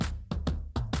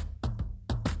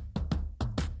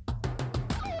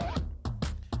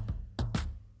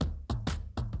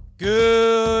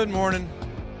Good morning.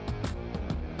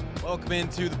 Welcome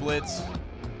into the Blitz.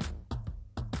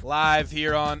 Live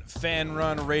here on Fan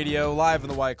Run Radio, live in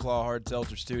the White Claw Hard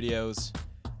Seltzer Studios.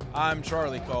 I'm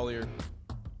Charlie Collier.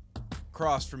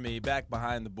 Across from me, back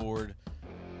behind the board,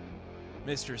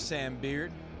 Mr. Sam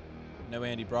Beard. No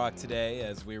Andy Brock today,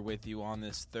 as we're with you on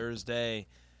this Thursday.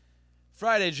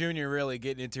 Friday Junior, really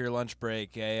getting into your lunch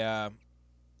break.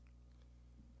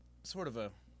 Sort of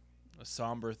a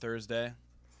somber Thursday.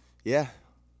 Yeah.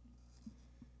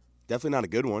 Definitely not a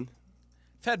good one.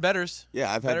 I've had betters.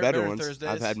 Yeah, I've had better ones. Thursdays.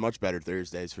 I've had much better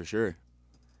Thursdays for sure.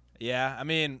 Yeah, I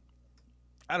mean,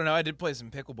 I don't know. I did play some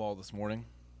pickleball this morning.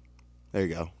 There you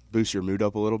go. Boost your mood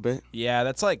up a little bit. Yeah,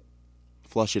 that's like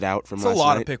Flush it out from it's last a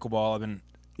lot night. of pickleball. I've been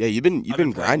You've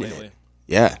been grinding lately. it.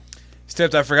 Yeah.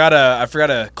 Except I forgot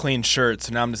a clean shirt,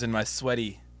 so now I'm just in my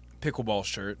sweaty pickleball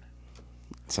shirt.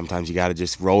 Sometimes you got to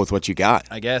just roll with what you got.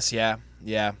 I guess, yeah.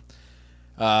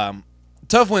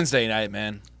 Tough Wednesday night,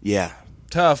 man. Yeah.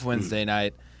 Tough Wednesday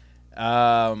night.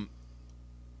 Tell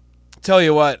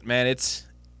you what, man, it's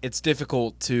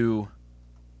difficult to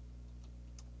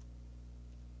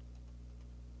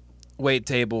wait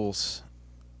tables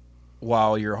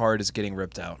while your heart is getting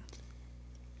ripped out.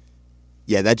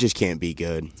 Yeah, that just can't be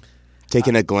good.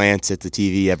 Taking a glance at the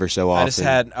TV ever so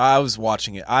often. I was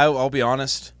watching it. I'll be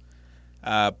honest.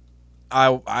 I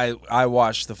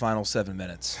watched the final 7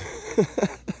 minutes.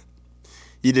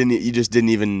 You just didn't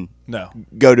even No.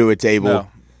 go to a table.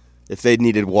 No. If they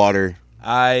needed water,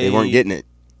 they weren't getting it.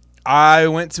 I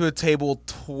went to a table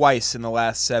twice in the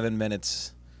last 7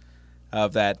 minutes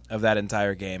of that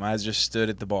entire game. I just stood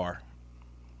at the bar.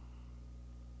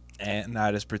 And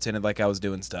I just pretended like I was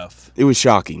doing stuff. It was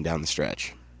shocking down the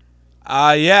stretch.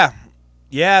 Yeah,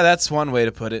 that's one way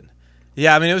to put it.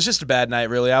 Yeah, I mean, it was just a bad night,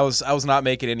 really. I was not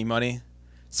making any money.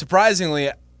 Surprisingly,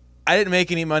 I didn't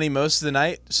make any money most of the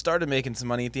night. Started making some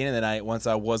money at the end of the night once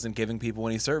I wasn't giving people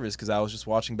any service because I was just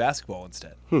watching basketball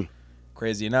instead.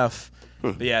 Crazy enough.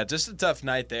 But yeah, just a tough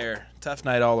night there. Tough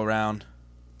night all around.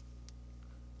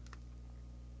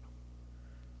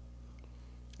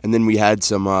 And then we had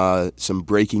some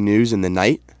breaking news in the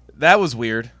night. That was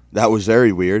weird. That was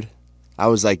very weird. I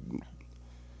was like,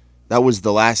 that was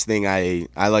the last thing I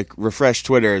like refreshed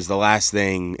Twitter as the last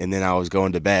thing, and then I was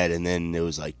going to bed, and then it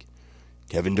was like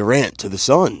Kevin Durant to the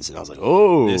Suns, and I was like,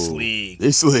 oh, This league.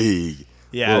 A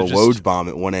Yeah, little Woj bomb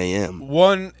at 1 a.m.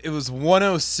 It was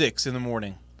 1:06 in the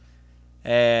morning,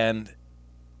 and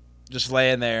just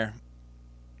laying there.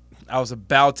 I was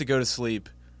about to go to sleep,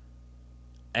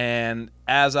 and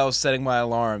as I was setting my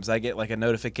alarms, I get like a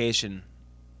notification,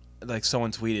 like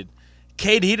someone tweeted,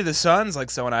 KD to the Suns,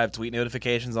 like someone I have tweet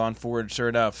notifications on forward. Sure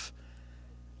enough,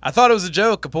 I thought it was a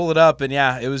joke. I pulled it up, and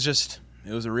yeah, it was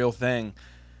a real thing.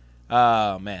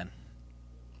 Man.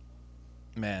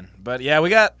 But yeah, we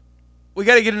got to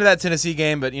get into that Tennessee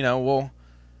game, but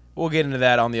we'll get into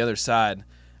that on the other side.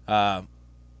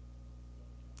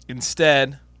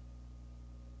 Instead,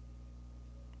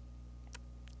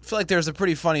 I feel like there's a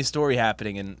pretty funny story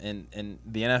happening in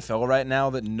the NFL right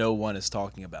now that no one is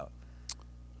talking about.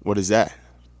 What is that?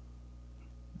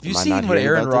 Have you seen what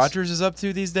Aaron Rodgers is up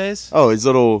to these days? Oh, his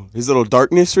little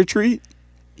darkness retreat?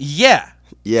 Yeah.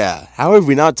 Yeah. How have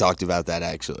we not talked about that,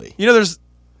 actually?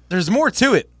 There's more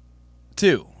to it,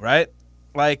 too, right?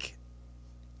 Like,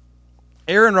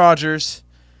 Aaron Rodgers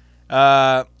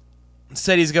said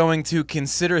he's going to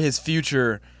consider his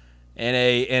future in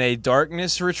a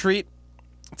darkness retreat.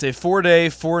 It's a 4-day,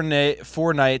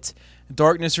 4-night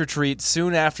darkness retreat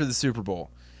soon after the Super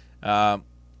Bowl.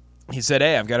 He said,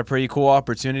 hey, I've got a pretty cool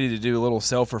opportunity to do a little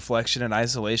self-reflection and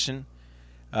isolation.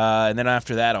 And then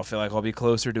after that, I'll feel like I'll be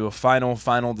closer to a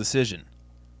final decision.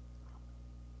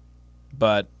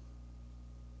 But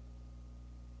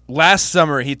last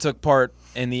summer, he took part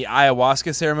in the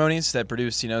ayahuasca ceremonies that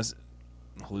produce,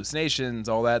 hallucinations,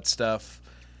 all that stuff.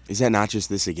 Is that not just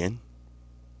this again?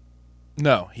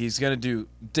 No, he's going to do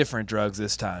different drugs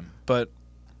this time. But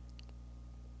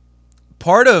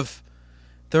part of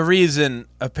the reason,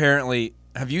 apparently,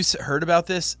 have you heard about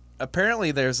this?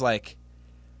 Apparently, there's like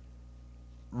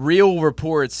real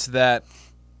reports that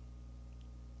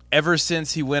ever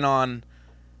since he went on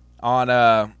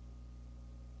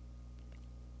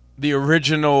the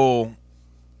original,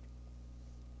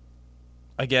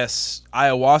 I guess,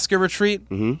 ayahuasca retreat,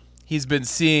 he's been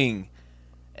seeing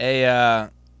a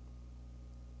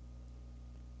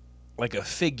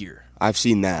figure. I've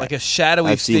seen that. Like a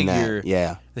shadowy figure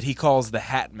that he calls the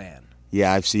Hat Man.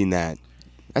 Yeah, I've seen that.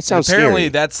 That sounds apparently scary.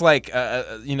 That's like,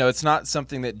 it's not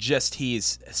something that just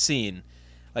he's seen.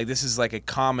 Like, this is like a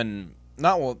common,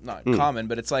 not common,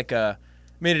 but it's like it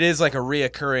is like a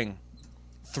reoccurring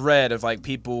thread of like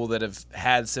people that have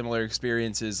had similar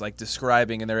experiences, like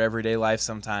describing in their everyday life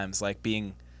sometimes, like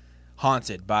being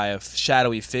haunted by a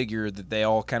shadowy figure that they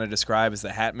all kind of describe as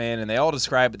the Hat Man, and they all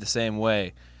describe it the same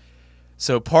way.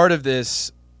 So part of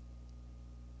this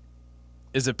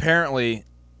is apparently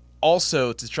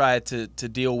also to try to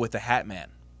deal with the Hat Man.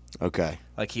 Okay.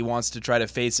 Like he wants to try to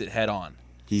face it head on.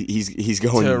 He's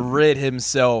going to rid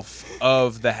himself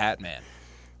of the Hat Man.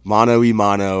 Mano y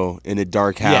mano in a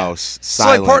dark house, So, like,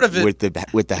 silent part of it with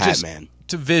the Hat just Man.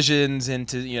 To visions and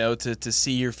to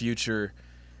see your future.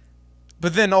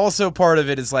 But then also part of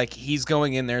it is like he's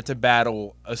going in there to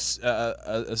battle a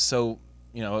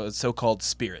so-called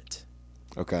spirit.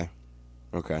 Okay.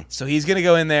 So he's going to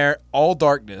go in there all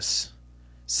darkness,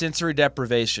 sensory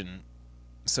deprivation.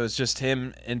 So it's just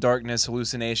him in darkness,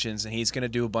 hallucinations, and he's going to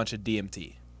do a bunch of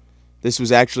DMT. This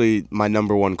was actually my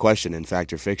number one question in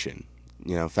Fact or Fiction.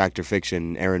 Fact or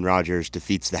Fiction, Aaron Rodgers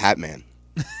defeats the Hat Man.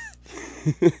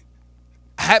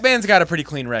 Hat Man's got a pretty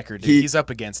clean record, dude. He's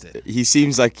up against it. He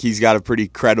seems like he's got a pretty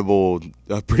credible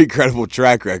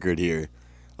track record here.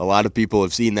 A lot of people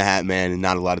have seen the Hat Man, and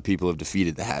not a lot of people have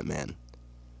defeated the Hat Man.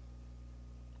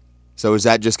 So is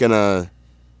that just gonna...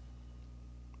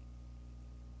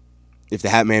 If the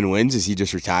Hat Man wins, is he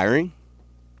just retiring?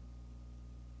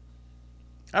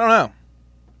 I don't know.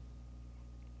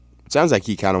 It sounds like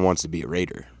he kind of wants to be a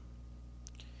Raider.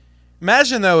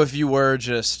 Imagine, though, if you were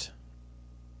just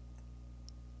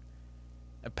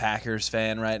a Packers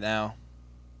fan right now,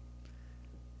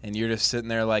 and you're just sitting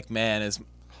there like, man, is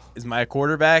my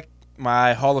quarterback,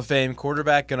 my Hall of Fame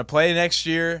quarterback, going to play next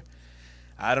year?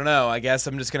 I don't know. I guess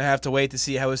I'm just going to have to wait to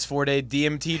see how his 4-day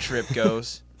DMT trip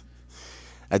goes.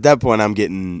 At that point, I'm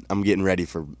getting ready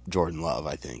for Jordan Love,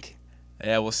 I think.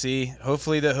 Yeah, we'll see.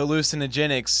 Hopefully the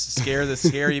hallucinogenics scare the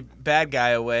scary bad guy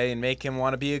away and make him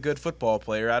want to be a good football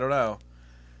player. I don't know.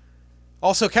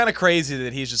 Also, kind of crazy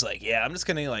that he's just like, yeah, I'm just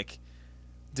going to like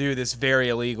do this very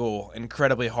illegal,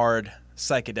 incredibly hard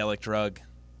psychedelic drug.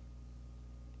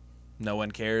 No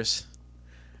one cares.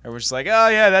 Everyone's just like, oh,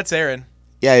 yeah, that's Aaron.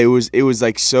 Yeah, it was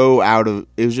like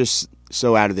it was just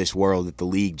so out of this world that the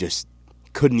league just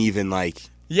couldn't even like...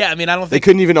 Yeah, I mean, I don't think... They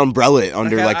couldn't even umbrella it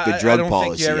under, the drug policy, I don't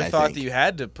think you ever thought that you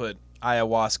had to put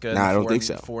ayahuasca in I don't think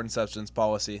so. foreign substance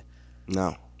policy.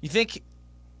 No. You think...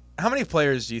 How many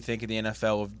players do you think in the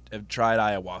NFL have tried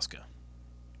ayahuasca?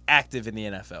 Active in the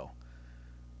NFL?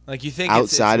 Like, you think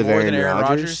outside it's of more than Aaron Aaron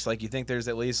Rodgers? Rodgers? Like, you think there's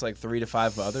at least, like, 3 to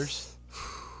 5 others?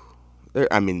 There's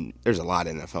a lot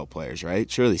of NFL players,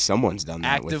 right? Surely someone's done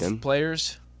that with him. Active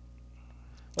players?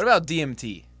 What about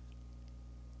DMT?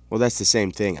 Well, that's the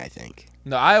same thing, I think.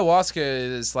 No, ayahuasca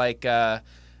is like,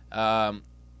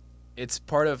 it's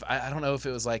part of, I don't know if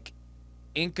it was like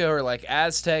Inca or like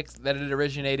Aztec that it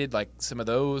originated, like some of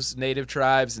those native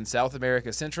tribes in South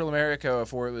America, Central America,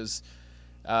 before it was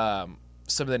some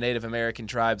of the Native American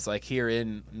tribes like here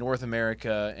in North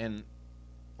America and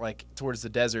like towards the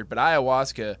desert. But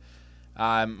ayahuasca,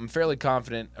 I'm fairly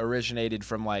confident originated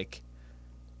from like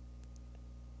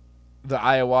the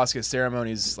ayahuasca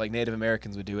ceremonies like Native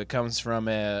Americans would do. It comes from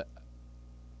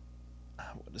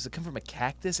does it come from a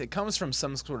cactus? It comes from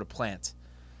some sort of plant.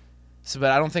 So,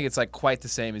 but I don't think it's like quite the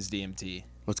same as DMT.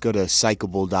 Let's go to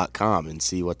psychable.com and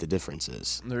see what the difference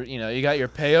is. There, you got your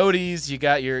peyotes, you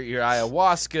got your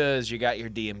ayahuascas, you got your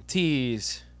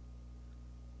DMTs.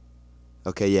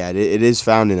 Okay, yeah, it is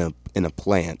found in a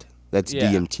plant. That's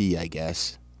Yeah. DMT, I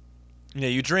guess. Yeah,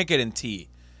 you drink it in tea,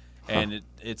 and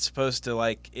it's supposed to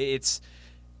like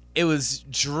it was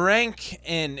drank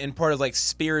in part of like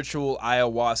spiritual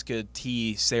ayahuasca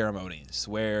tea ceremonies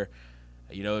where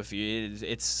if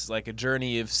it's like a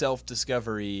journey of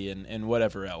self-discovery and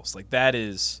whatever else. Like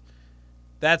that's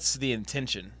the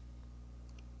intention.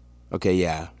 Okay,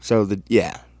 yeah. So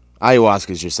ayahuasca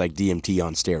is just like DMT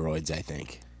on steroids, I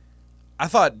think.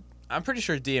 I'm pretty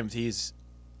sure DMT is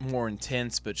more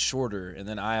intense but shorter, and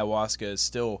then ayahuasca is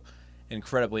still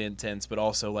incredibly intense but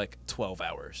also like 12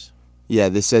 hours. Yeah,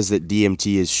 this says that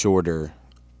DMT is shorter,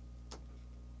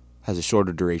 has a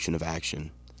shorter duration of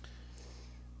action.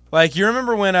 Like, you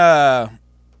remember when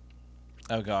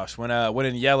when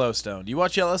in Yellowstone. You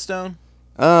watch Yellowstone?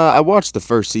 I watched the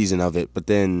first season of it, but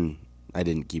then I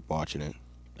didn't keep watching it.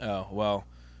 Oh, well,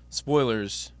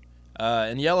 spoilers.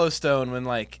 In Yellowstone, when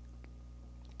like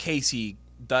Casey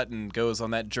Dutton goes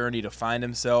on that journey to find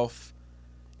himself,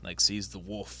 like sees the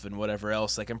wolf and whatever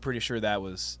else, like I'm pretty sure that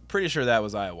was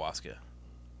ayahuasca.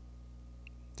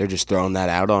 They're just throwing that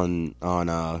out on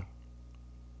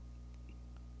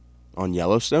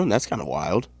Yellowstone? That's kind of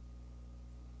wild.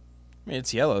 I mean,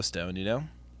 it's Yellowstone,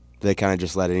 They kind of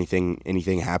just let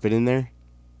anything happen in there?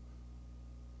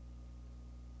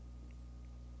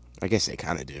 I guess they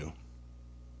kind of do.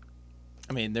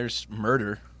 I mean, there's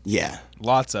murder, Yeah,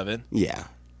 lots of it, yeah.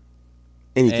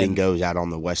 Anything And goes out on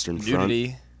the Western Front.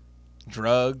 nudity,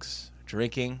 drugs,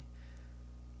 drinking.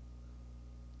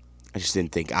 I just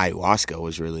didn't think ayahuasca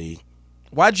was really.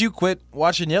 Why'd you quit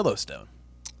watching Yellowstone?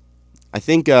 I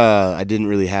think I didn't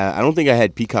really have. I don't think I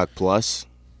had Peacock Plus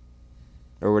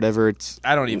or whatever it's.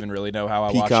 I don't even really know how I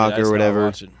watched it. Peacock I just or know I whatever.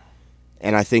 watched it.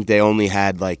 And I think they only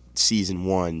had like season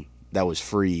 1 that was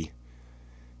free.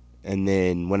 And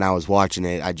then when I was watching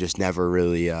it, I just never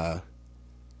really. I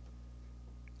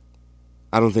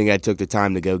don't think I took the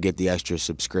time to go get the extra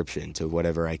subscription to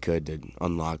whatever I could to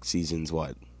unlock seasons.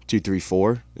 What 2, 3,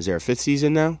 4? Is there a 5th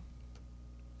season now?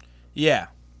 Yeah.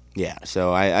 Yeah.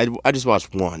 So I just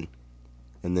watched 1,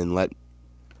 and then let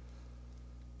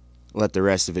the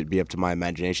rest of it be up to my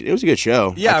imagination. It was a good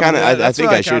show. Yeah, I think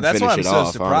I should that's finish why I'm it so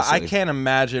off. surprised. I Honestly. can't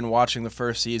imagine watching the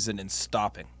first season and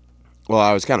stopping. Well,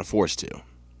 I was kind of forced to.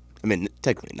 I mean,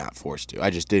 technically not forced to. I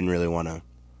just didn't really want to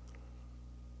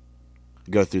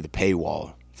go through the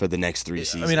paywall for the next 3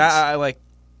 seasons. I mean, I like.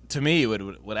 To me,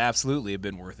 it would absolutely have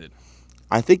been worth it.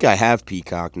 I think I have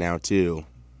Peacock now too.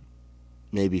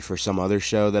 Maybe for some other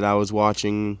show that I was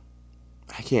watching.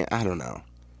 I don't know.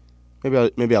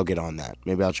 Maybe I'll get on that.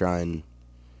 Maybe I'll try and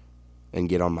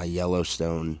get on my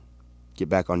Yellowstone. Get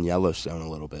back on Yellowstone a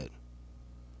little bit.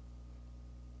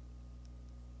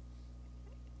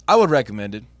 I would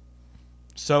recommend it.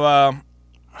 So,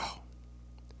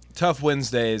 tough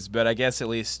Wednesdays, but I guess at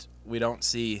least we don't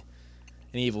see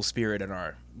an evil spirit in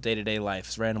our day-to-day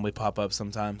lives randomly pop up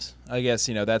sometimes. I guess,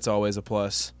 that's always a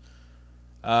plus.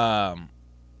 Did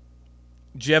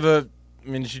you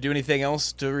do anything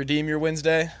else to redeem your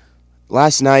Wednesday?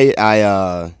 Last night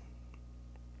I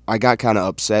got kind of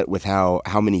upset with how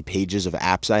many pages of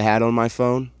apps I had on my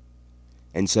phone.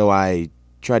 And so I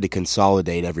tried to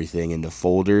consolidate everything into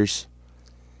folders.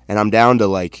 And I'm down to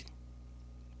like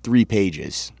 3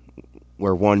 pages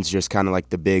where one's just kind of like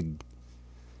the big,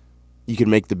 you can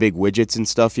make the big widgets and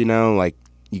stuff, like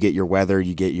you get your weather,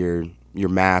 you get your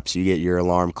maps, you get your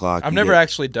alarm clock. I've never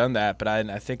actually done that, but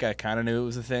I think I kind of knew it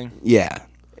was a thing. Yeah.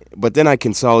 But then I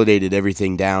consolidated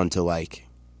everything down to like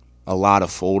a lot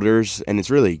of folders, and it's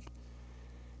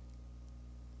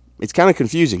kind of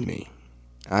confusing me.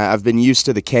 I've been used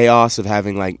to the chaos of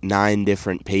having like 9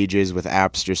 different pages with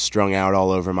apps just strung out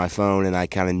all over my phone, and I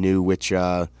kind of knew which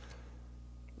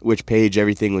page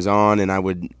everything was on, and I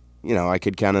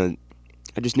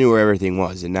just knew where everything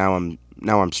was, and now I'm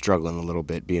struggling a little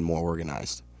bit being more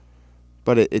organized.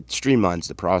 But it streamlines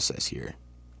the process here.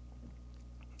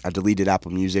 I deleted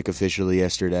Apple Music officially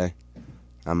yesterday.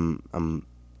 I'm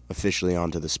officially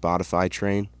onto the Spotify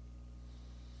train.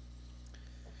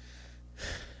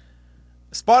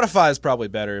 Spotify is probably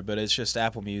better, but it's just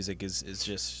Apple Music is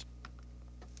just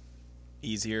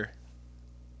easier.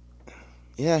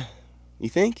 Yeah, you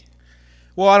think?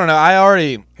 Well, I don't know.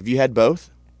 Have you had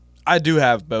both? I do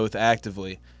have both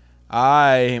actively.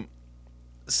 Until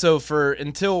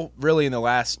really in the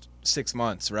last 6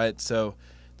 months, right? So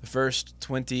the first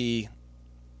 22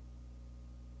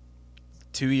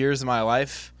 years of my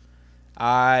life,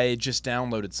 I just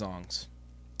downloaded songs.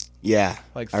 Yeah,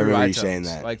 Like I through remember iTunes. you saying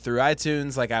that. Like through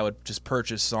iTunes, like I would just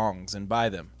purchase songs and buy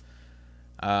them.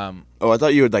 I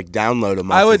thought you would like download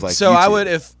them off of like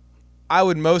YouTube. I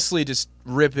would mostly just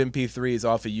rip MP3s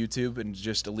off of YouTube and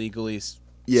just illegally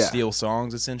steal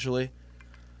songs, essentially.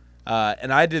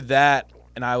 And I did that,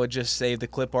 and I would just save the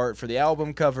clip art for the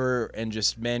album cover and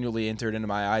just manually enter it into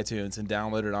my iTunes and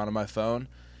download it onto my phone.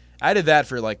 I did that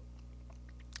for like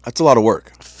That's a lot of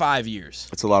work. 5 years.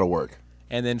 That's a lot of work.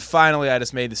 And then finally I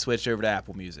just made the switch over to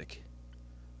Apple Music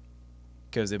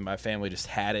because my family just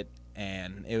had it,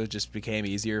 and it just became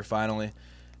easier finally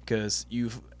because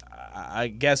I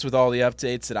guess with all the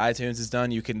updates that iTunes has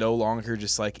done, you can no longer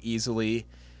just like easily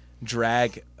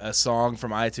drag a song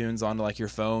from iTunes onto like your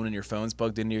phone, and your phone's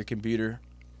plugged into your computer.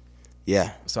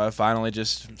 Yeah. So I finally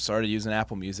just started using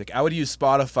Apple Music. I would use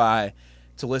Spotify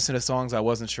to listen to songs I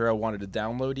wasn't sure I wanted to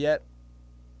download yet,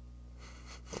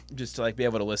 just to like be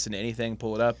able to listen to anything,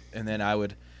 pull it up, and then I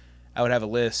would have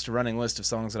a running list of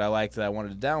songs that I liked that I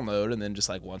wanted to download, and then just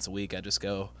like once a week I just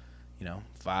go,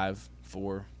 5,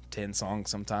 4, 10 songs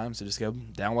sometimes, so just go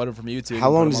download them from YouTube. How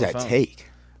long does that take?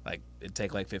 Like it'd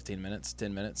take like 15 minutes,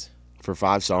 10 minutes. For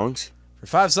 5 songs? For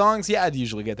 5 songs, yeah, I'd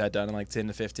usually get that done in like 10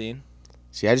 to 15.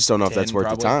 See, I just don't know if that's worth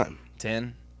the time.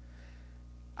 10.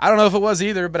 I don't know if it was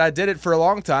either, but I did it for a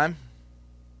long time.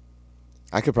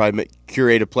 I could probably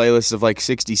curate a playlist of like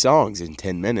 60 songs in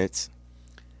 10 minutes.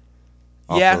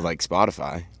 Off of like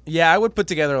Spotify. Yeah, I would put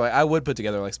together like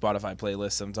Spotify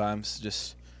playlists sometimes.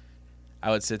 I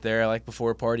would sit there like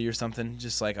before a party or something,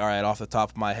 just like, all right, off the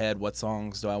top of my head, what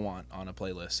songs do I want on a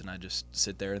playlist? And I just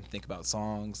sit there and think about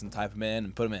songs and type them in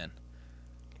and put them in.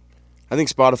 I think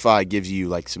Spotify gives you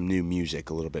like some new music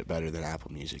a little bit better than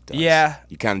Apple Music does. Yeah.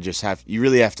 You kind of just you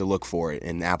really have to look for it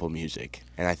in Apple Music,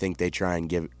 and I think they try and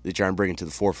bring it to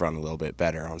the forefront a little bit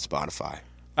better on Spotify.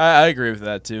 I agree with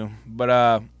that too.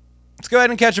 But let's go ahead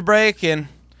and catch a break. And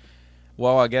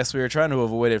well, I guess we were trying to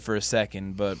avoid it for a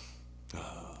second, but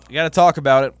you got to talk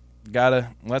about it.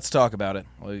 Let's talk about it.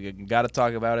 We got to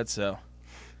talk about it. So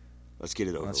let's get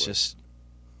it over with.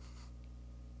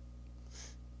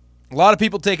 A lot of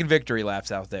people taking victory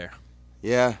laps out there.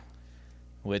 Yeah.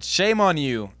 Which, shame on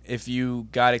you if you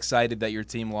got excited that your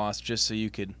team lost just so you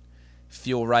could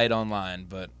feel right online.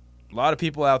 But a lot of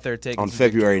people out there taking on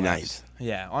February 9th. Laps.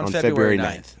 Yeah, on February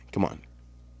 9th. Come on.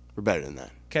 We're better than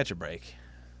that. Catch a break.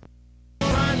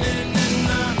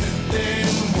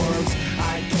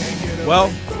 Well,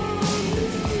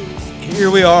 here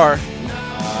we are.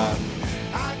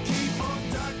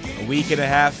 A week and a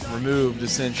half removed,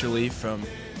 essentially, from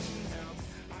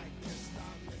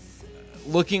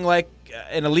looking like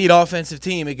an elite offensive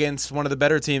team against one of the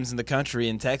better teams in the country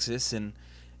in Texas and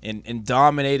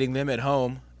dominating them at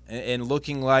home and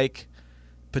looking like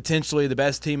potentially the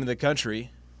best team in the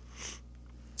country.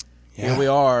 Yeah. Here we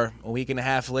are, a week and a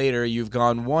half later. You've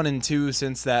gone 1-2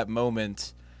 since that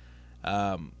moment.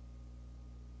 With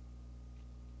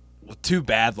 2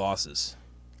 bad losses.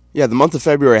 Yeah, the month of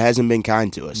February hasn't been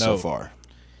kind to us so far.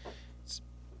 It's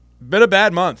been a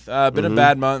bad month. A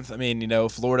bad month. I mean,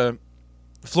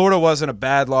 Florida wasn't a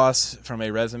bad loss from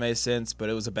a resume sense, but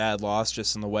it was a bad loss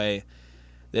just in the way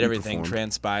that everything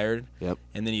transpired. Yep.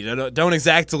 And then you don't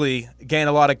exactly gain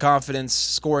a lot of confidence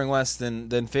scoring less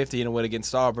than 50 in a win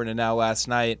against Auburn. And now last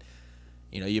night,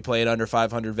 you play an under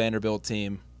 500 Vanderbilt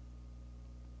team,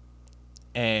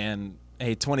 and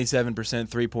a 27%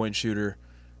 three-point shooter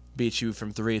beats you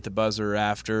from 3 at the buzzer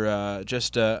after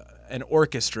just an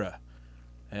orchestra,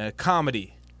 a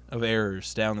comedy of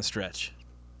errors down the stretch.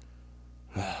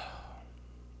 A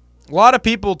lot of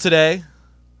people today,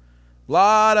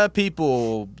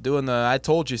 doing the I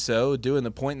told you so, doing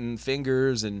the pointing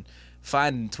fingers and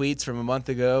finding tweets from a month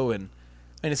ago. And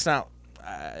I mean, it's not,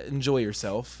 enjoy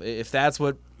yourself. If that's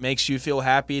what makes you feel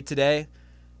happy today,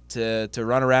 to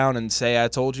run around and say I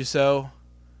told you so,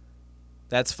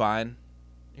 that's fine.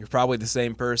 You're probably the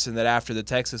same person that after the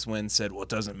Texas win said, well, it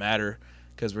doesn't matter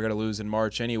because we're going to lose in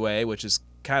March anyway, which is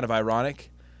kind of ironic.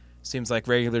 Seems like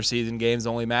regular season games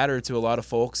only matter to a lot of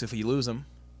folks if you lose them.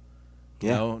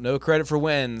 Yeah. No credit for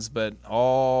wins, but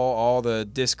all the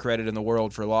discredit in the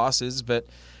world for losses. But,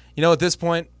 at this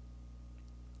point,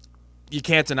 you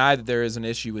can't deny that there is an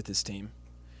issue with this team.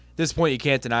 At this point, you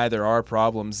can't deny there are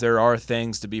problems. There are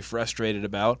things to be frustrated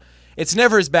about. It's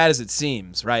never as bad as it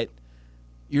seems, right?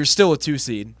 You're still a 2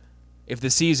 seed. If the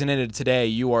season ended today,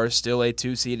 you are still a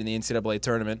 2 seed in the NCAA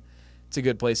tournament. It's a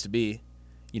good place to be.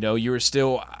 You are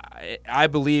still, I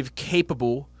believe,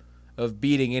 capable of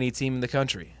beating any team in the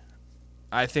country.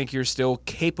 I think you're still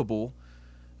capable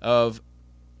of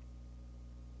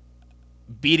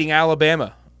beating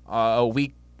Alabama a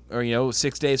week or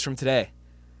 6 days from today.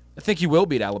 I think you will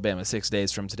beat Alabama 6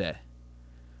 days from today.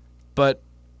 But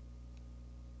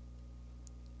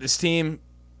this team,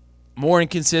 more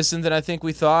inconsistent than I think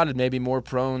we thought, and maybe more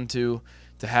prone to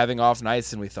having off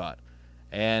nights than we thought.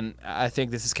 And I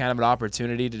think this is kind of an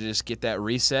opportunity to just get that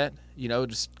reset,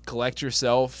 just collect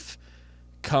yourself,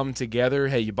 come together.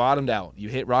 Hey, you bottomed out. You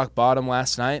hit rock bottom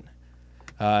last night.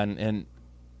 And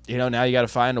now you got to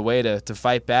find a way to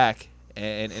fight back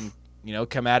and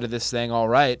come out of this thing all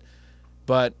right.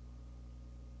 But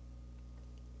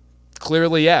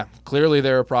clearly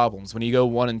there are problems. When you go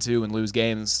 1-2 and lose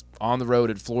games on the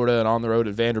road at Florida and on the road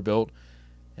at Vanderbilt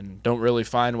and don't really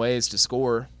find ways to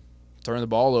score, turn the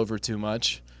ball over too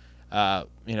much,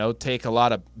 take a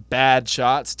lot of bad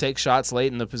shots, take shots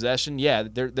late in the possession, yeah,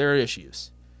 there are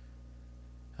issues.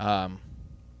 What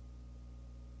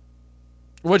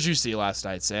did you see last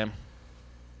night, Sam?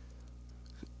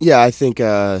 Yeah, I think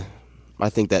that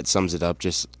sums it up.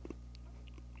 Just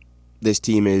this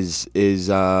team is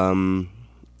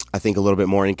I think a little bit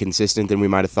more inconsistent than we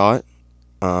might have thought.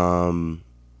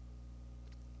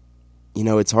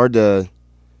 It's hard to.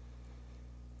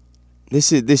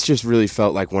 This just really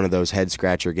felt like one of those head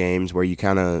scratcher games where you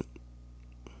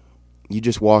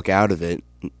just walk out of it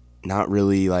not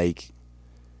really like.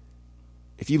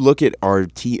 If you look at our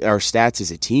stats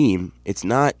as a team, it's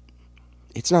not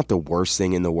the worst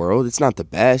thing in the world. It's not the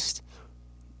best,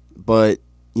 but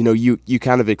you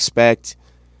kind of expect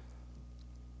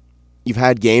you've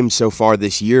had games so far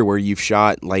this year where you've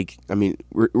shot we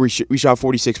shot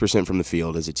 46% from the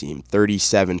field as a team,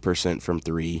 37% from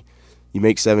three. You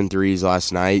make 7 threes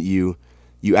last night. You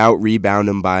out-rebound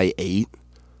them by 8.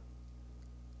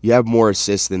 You have more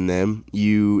assists than them.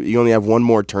 You only have one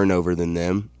more turnover than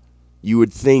them. You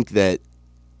would think that,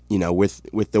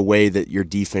 with the way that your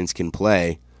defense can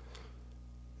play,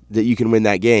 that you can win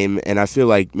that game. And I feel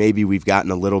like maybe we've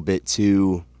gotten a little bit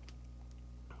too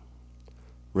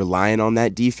reliant on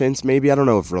that defense. Maybe, I don't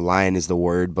know if reliant is the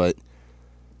word, but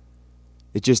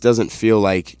it just doesn't feel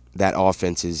like that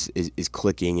offense is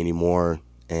clicking anymore.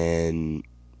 And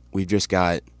we've just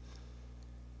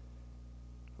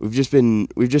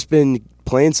been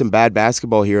playing some bad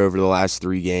basketball here over the last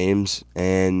 3 games,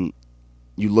 and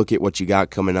you look at what you got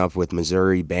coming up with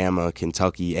Missouri, Bama,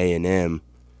 Kentucky, A&M.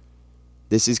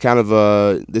 This is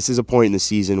a point in the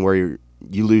season where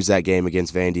you lose that game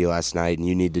against Vandy last night, and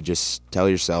you need to just tell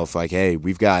yourself, like, hey,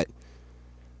 we've got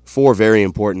 4 very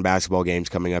important basketball games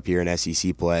coming up here in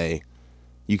SEC play.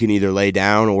 You can either lay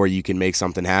down or you can make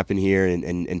something happen here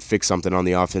and fix something on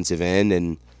the offensive end.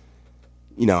 And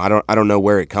I don't know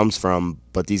where it comes from,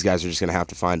 but these guys are just going to have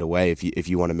to find a way if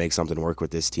you want to make something work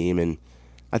with this team. And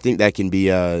I think that can be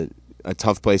a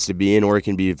tough place to be in, or it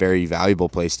can be a very valuable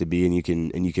place to be, and you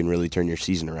can really turn your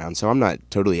season around. So I'm not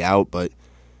totally out, but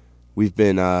we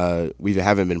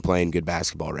haven't been playing good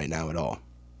basketball right now at all.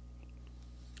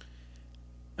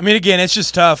 I mean, again, it's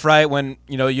just tough, right? When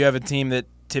you have a team that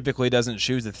typically doesn't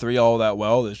shoot the 3 all that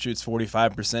well, that shoots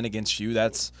 45% against you.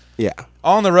 That's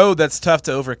on the road. That's tough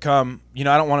to overcome. I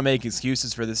don't want to make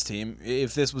excuses for this team.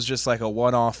 If this was just like a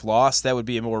one-off loss, that would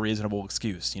be a more reasonable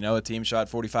excuse. A team shot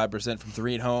 45% from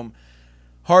 3 at home,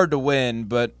 hard to win.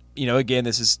 But again,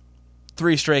 this is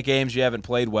 3 straight games you haven't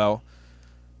played well,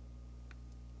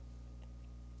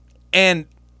 and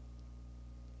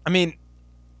I mean,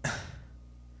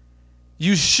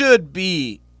 you should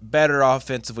be better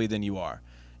offensively than you are.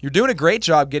 You're doing a great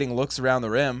job getting looks around the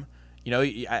rim.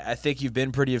 I think you've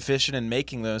been pretty efficient in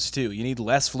making those too. You need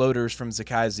less floaters from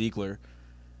Zakai Ziegler.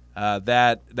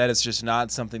 That is just not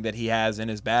something that he has in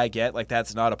his bag yet. Like,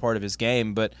 that's not a part of his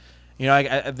game. But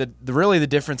the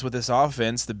difference with this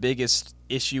offense, the biggest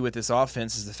issue with this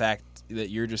offense is the fact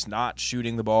that you're just not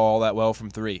shooting the ball all that well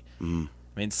from 3. Mm-hmm.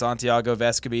 I mean, Santiago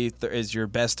Vescovi is your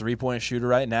best 3-point shooter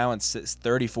right now, and it's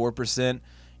 34%.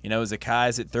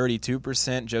 Zakai's at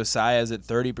 32%, Josiah's at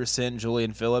 30%,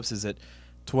 Julian Phillips is at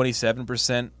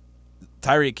 27%,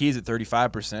 Tyreek Key's at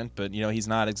 35%, but he's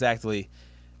not exactly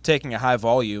taking a high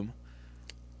volume.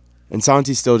 And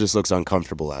Santi still just looks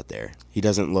uncomfortable out there. He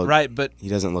doesn't look right, but he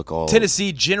doesn't look all.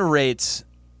 Tennessee generates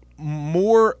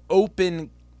more open,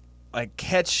 like,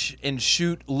 catch and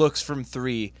shoot looks from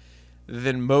 3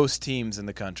 than most teams in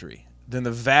the country, than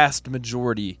the vast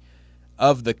majority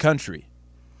of the country.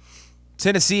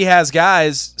 Tennessee has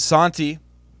guys, Santi,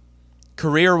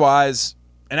 career-wise,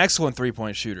 an excellent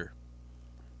 3-point shooter.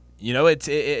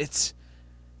 It's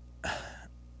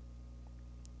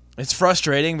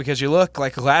frustrating because you look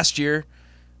like last year,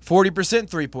 40%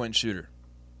 3-point shooter.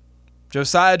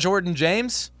 Josiah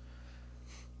Jordan-James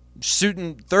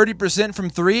shooting 30% from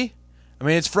 3. I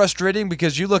mean, it's frustrating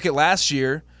because you look at last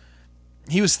year,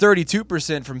 he was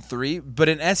 32% from 3, but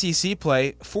in SEC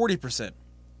play, 40%.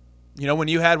 When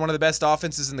you had one of the best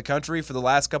offenses in the country for the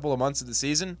last couple of months of the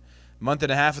season, month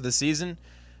and a half of the season,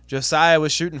 Josiah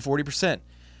was shooting 40%.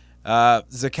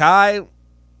 Zakai,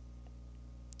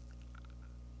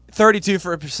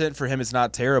 32% for him is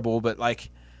not terrible, but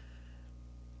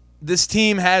this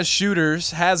team has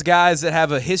shooters, has guys that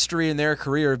have a history in their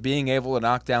career of being able to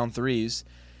knock down threes,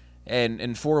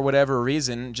 and for whatever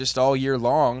reason, just all year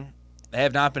long, they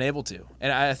have not been able to.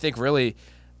 And I think really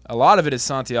a lot of it is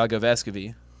Santiago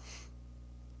Vescovi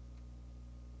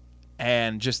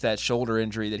and just that shoulder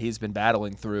injury that he's been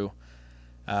battling through.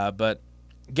 But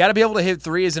got to be able to hit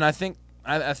threes, and I think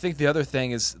the other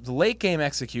thing is the late game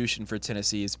execution for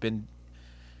Tennessee has been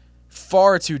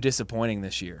far too disappointing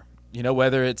this year.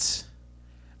 Whether it's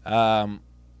allowing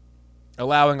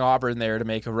Auburn there to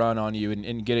make a run on you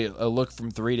and get a look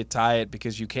from 3 to tie it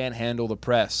because you can't handle the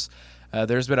press.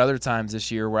 There's been other times this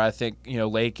year where I think,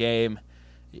 late game,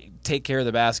 take care of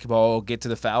the basketball, get to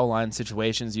the foul line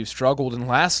situations. You've struggled, and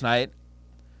last night,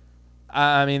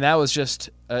 I mean, that was just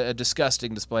a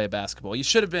disgusting display of basketball. You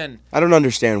should have been... I don't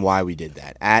understand why we did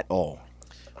that at all.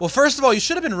 Well, first of all, you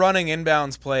should have been running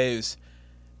inbounds plays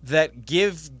that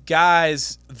give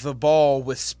guys the ball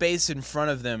with space in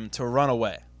front of them to run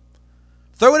away.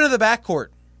 Throw it into the backcourt.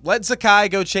 Let Zakai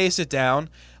go chase it down.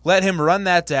 Let him run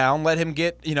that down. Let him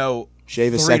get,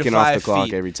 Shave a 3 to second off the 5 clock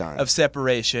feet every time. of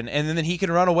separation, and then he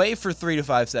can run away for 3 to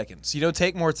 5 seconds.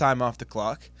 Take more time off the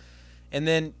clock. And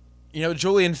then,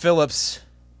 Julian Phillips,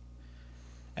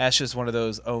 that's just one of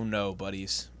those, oh no,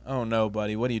 buddies. Oh no,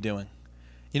 buddy, what are you doing?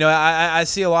 I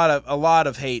see a lot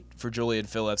of hate for Julian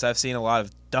Phillips. I've seen a lot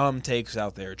of dumb takes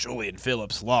out there. Julian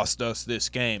Phillips lost us this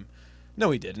game.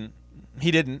 No, he didn't.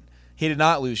 He didn't. He did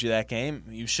not lose you that game.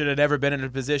 You should have never been in a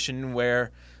position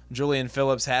where Julian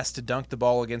Phillips has to dunk the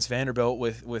ball against Vanderbilt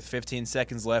with 15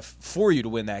 seconds left for you to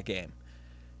win that game.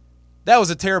 That was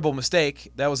a terrible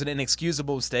mistake. That was an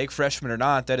inexcusable mistake, freshman or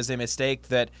not. That is a mistake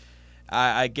that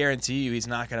I guarantee you he's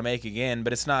not going to make again,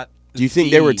 but it's not. Do you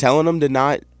think they were telling him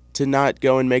to not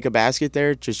go and make a basket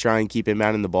there, just try and keep him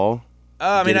out in the ball?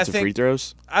 I think free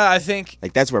throws. I think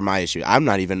that's where my issue. I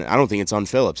don't think it's on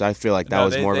Phillips. I feel like that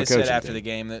was more of a coaching thing. They said after thing. the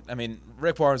game that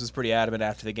Rick Barnes was pretty adamant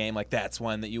after the game. Like that's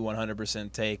one that you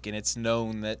 100% take, and it's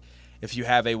known that if you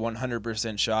have a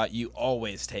 100% shot, you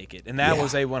always take it, and that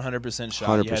was a 100% shot.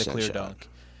 100% you had a clear dunk.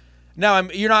 Now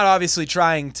you're not obviously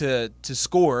trying to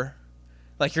score.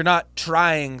 Like you're not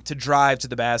trying to drive to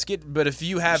the basket, but if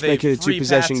you have a free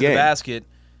pass to the basket,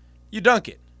 you dunk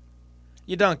it.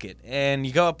 You dunk it, and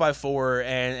you go up by 4,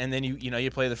 and then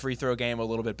you play the free throw game a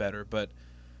little bit better. But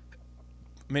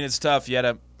it's tough. You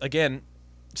had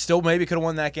still maybe could have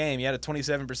won that game. You had a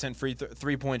 27%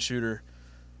 three-point shooter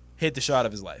hit the shot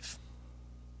of his life.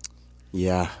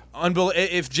 Yeah.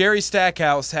 If Jerry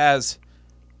Stackhouse has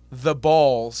the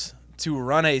balls to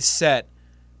run a set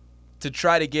to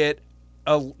try to get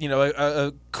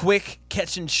a quick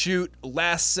catch and shoot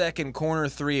last second corner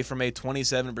 3 from a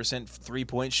 27%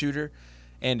 3-point shooter,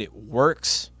 and it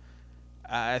works,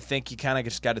 I think you kind of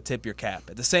just got to tip your cap.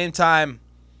 At the same time,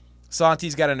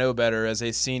 Santi's got to know better as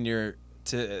a senior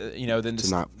to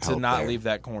not leave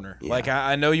that corner. Yeah. Like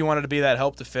I know you wanted to be that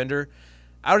help defender.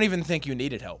 I don't even think you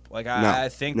needed help. Like I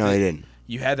think they didn't.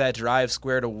 You had that drive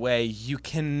squared away. You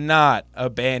cannot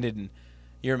abandon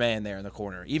your man there in the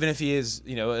corner, even if he is,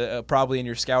 probably in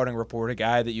your scouting report a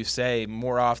guy that you say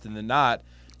more often than not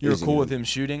you're cool with him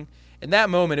shooting. In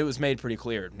that moment, it was made pretty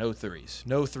clear: no threes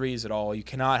at all. You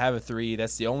cannot have a 3.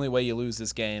 That's the only way you lose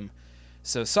this game.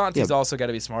 So Santi's also got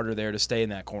to be smarter there to stay in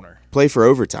that corner. Play for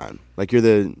overtime. Like you're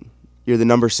the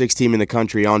number 6 team in the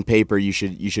country. On paper, you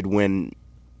should win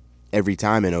every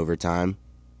time in overtime.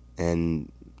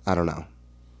 And I don't know.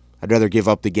 I'd rather give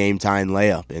up the game-tying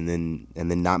layup and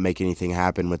then not make anything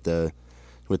happen with the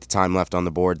time left on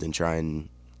the board than try and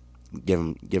give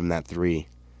him that 3.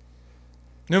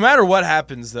 No matter what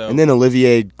happens, though. And then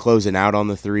Olivier closing out on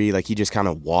the 3, like he just kind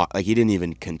of walked, like he didn't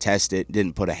even contest it,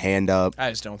 didn't put a hand up. I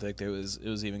just don't think it was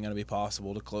even going to be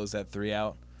possible to close that 3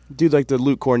 out. Dude, like the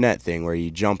Luke Cornett thing where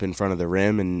you jump in front of the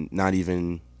rim and not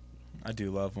even. I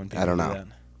do love when people do that.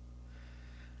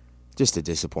 Just a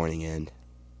disappointing end.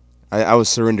 I was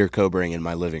surrender cobering in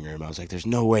my living room. I was like, there's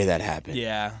no way that happened.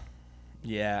 Yeah.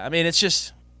 It's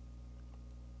just.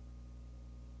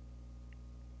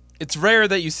 It's rare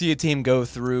that you see a team go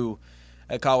through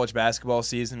a college basketball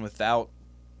season without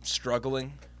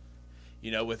struggling,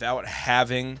 without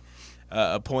having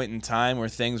a point in time where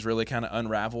things really kind of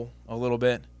unravel a little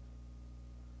bit.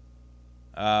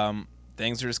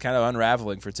 Things are just kind of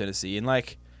unraveling for Tennessee.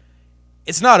 And,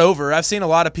 it's not over. I've seen a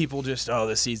lot of people just,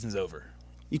 this season's over.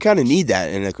 You kind of need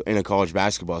that in a college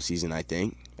basketball season, I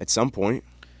think, at some point.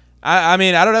 I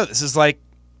don't know. This is like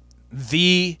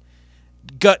the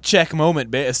gut check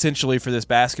moment, essentially, for this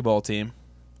basketball team.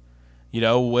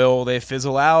 Will they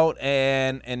fizzle out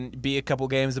and be a couple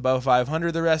games above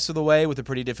 500 the rest of the way with a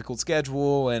pretty difficult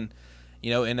schedule and,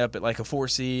 end up at like a 4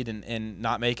 seed and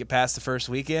not make it past the first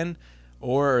weekend?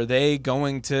 Or are they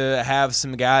going to have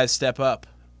some guys step up?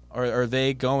 Or are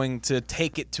they going to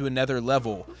take it to another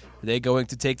level? Are they going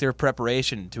to take their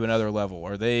preparation to another level?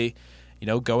 Are they,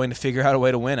 going to figure out a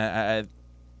way to win?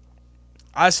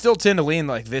 I still tend to lean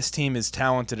like this team is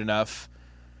talented enough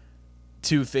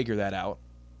to figure that out.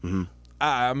 Mm-hmm.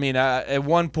 At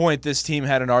one point, this team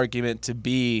had an argument to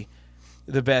be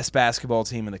the best basketball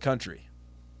team in the country.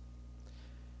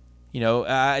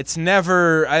 It's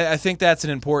never – I think that's an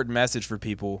important message for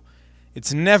people.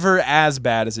 It's never as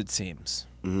bad as it seems.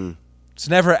 Mm-hmm. It's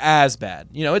never as bad.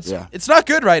 It's not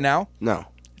good right now. No.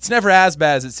 It's never as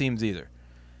bad as it seems either.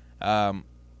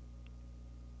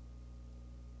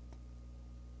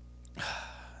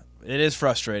 It is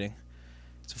frustrating.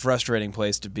 It's a frustrating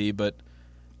place to be, but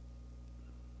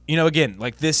again,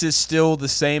 this is still the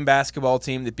same basketball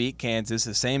team that beat Kansas,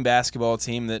 the same basketball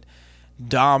team that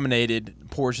dominated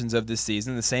portions of this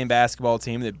season, the same basketball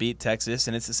team that beat Texas,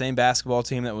 and it's the same basketball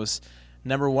team that was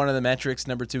number 1 in the metrics,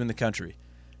 number 2 in the country.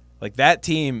 That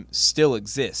team still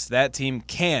exists. That team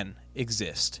can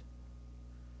exist.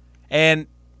 And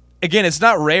again, it's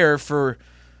not rare for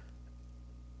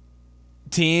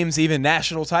teams, even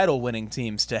national title winning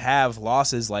teams, to have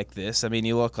losses like this. I mean,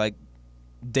 you look like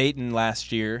Dayton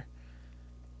last year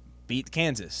beat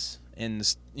Kansas in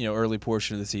the early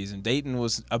portion of the season. Dayton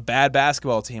was a bad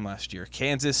basketball team last year.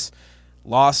 Kansas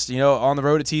lost on the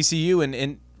road at TCU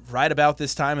and right about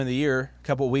this time of the year, a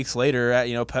couple of weeks later,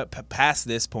 past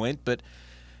this point. But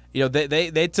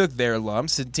they took their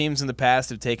lumps, and teams in the past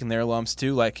have taken their lumps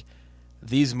too. Like,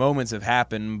 these moments have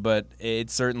happened, but it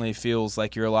certainly feels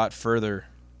like you're a lot further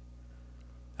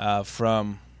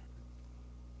from.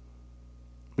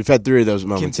 We've had 3 of those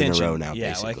moments contention. In a row now. Yeah,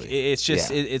 basically. like it's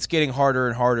just it's getting harder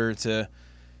and harder to,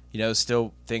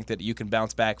 still think that you can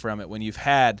bounce back from it when you've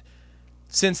had,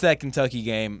 since that Kentucky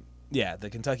game, the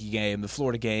Kentucky game, the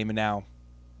Florida game, and now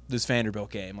this Vanderbilt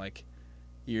game. Like,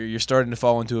 you're starting to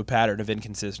fall into a pattern of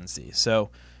inconsistency. So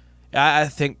I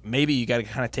think maybe you got to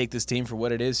kind of take this team for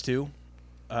what it is too.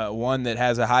 One that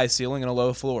has a high ceiling and a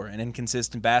low floor, an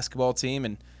inconsistent basketball team,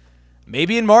 and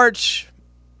maybe in March,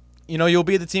 you'll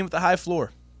be the team with the high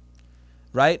floor,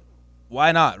 right?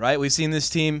 Why not, right? We've seen this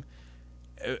team,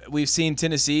 we've seen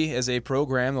Tennessee as a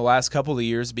program the last couple of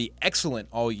years be excellent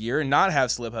all year and not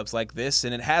have slip-ups like this,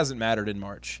 and it hasn't mattered in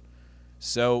March.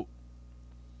 So,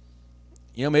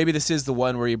 maybe this is the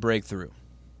one where you break through.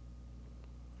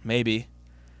 Maybe,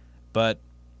 but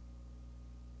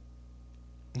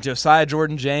Josiah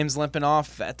Jordan-James limping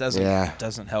off, that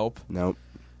doesn't help. Nope.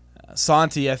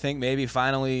 Santi, I think, maybe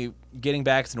finally getting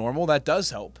back to normal, that does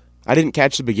help. I didn't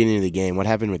catch the beginning of the game. What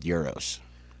happened with Euros?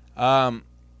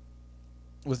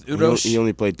 With Udosh, He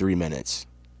only played 3 minutes.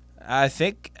 I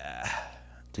think.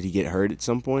 Did he get hurt at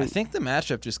some point? I think the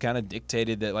matchup just kind of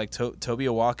dictated that, like, Toby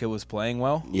Awaka was playing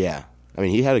well. Yeah. I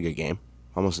mean, he had a good game.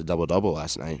 Almost a double-double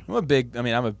last night. I'm a big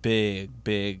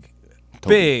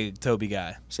Toby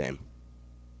guy. Same.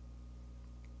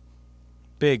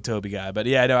 Big Toby guy. But,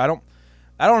 yeah, no,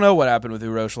 I don't know what happened with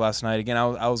Urosh last night. Again,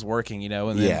 I was working,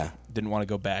 and then didn't want to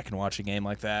go back and watch a game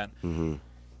like that. Mm-hmm.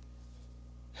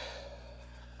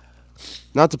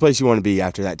 Not the place you want to be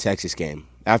after that Texas game.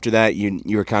 After that, you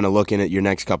were kind of looking at your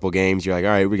next couple games. You're like,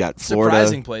 all right, we got Florida.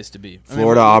 Surprising place to be.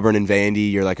 Auburn, and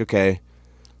Vandy. You're like, okay,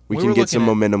 we can get some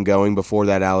momentum going before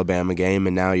that Alabama game,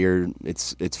 and now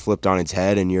it's flipped on its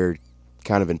head, and you're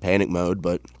kind of in panic mode.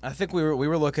 But I think we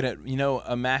were looking at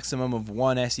a maximum of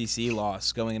 1 SEC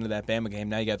loss going into that Bama game.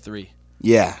 Now you got 3.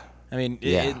 Yeah. I mean,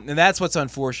 and that's what's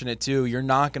unfortunate too. You're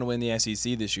not going to win the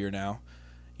SEC this year. Now,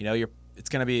 it's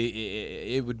going to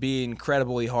be. It would be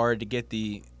incredibly hard to get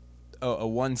a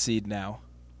 1 seed now.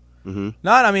 Mm-hmm.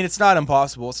 It's not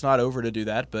impossible. It's not over to do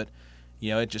that, but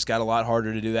it just got a lot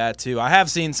harder to do that too. I have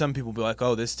seen some people be like,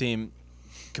 "Oh, this team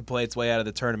could play its way out of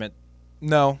the tournament."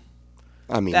 No,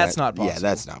 that's not possible. Yeah,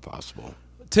 that's not possible.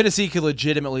 Tennessee could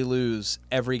legitimately lose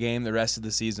every game the rest of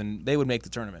the season. They would make the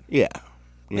tournament. Yeah.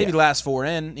 Maybe last 4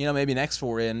 in, maybe next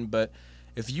 4 in, but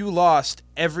if you lost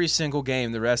every single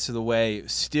game the rest of the way,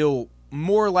 still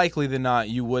more likely than not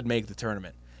you would make the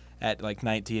tournament at like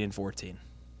 19 and 14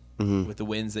 with the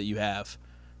wins that you have.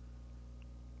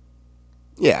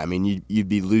 Yeah, I mean you'd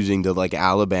be losing to like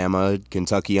Alabama,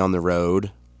 Kentucky on the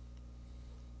road.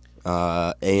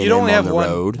 A&M you'd only have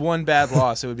road. one bad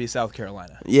loss. It would be South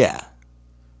Carolina. Yeah.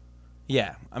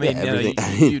 Yeah, I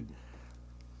mean,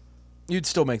 you'd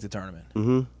still make the tournament.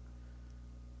 Mm-hmm.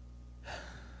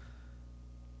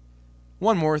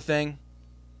 One more thing.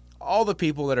 All the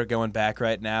people that are going back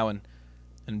right now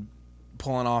and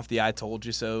pulling off the I told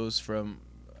you so's from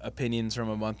opinions from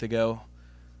a month ago,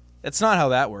 that's not how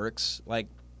that works. Like,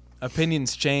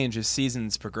 opinions change as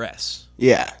seasons progress.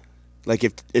 Yeah. Like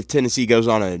if Tennessee goes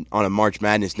on a March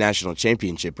Madness national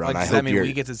championship run, like,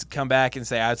 we get to come back and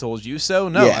say I told you so?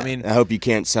 No, yeah, I hope you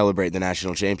can't celebrate the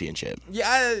national championship. Yeah,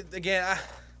 I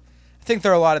think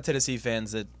there are a lot of Tennessee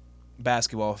fans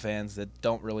basketball fans that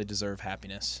don't really deserve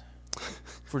happiness.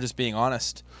 If we're just being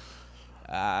honest,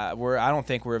 I don't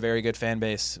think we're a very good fan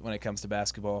base when it comes to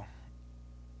basketball.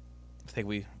 I think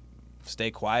we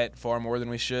stay quiet far more than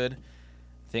we should.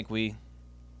 I think we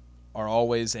are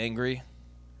always angry.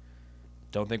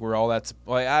 Don't think we're all that.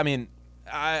 I mean,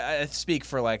 I speak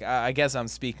for I guess I'm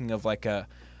speaking of like a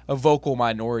vocal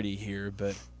minority here,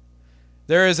 but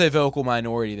there is a vocal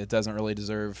minority that doesn't really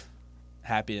deserve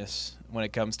happiness when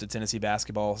it comes to Tennessee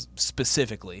basketball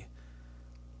specifically.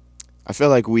 I feel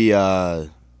like we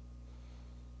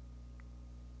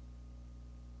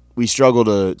struggle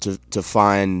to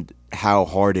find how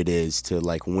hard it is to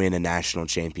like win a national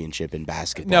championship in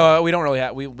basketball. No, we don't really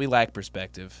have. We lack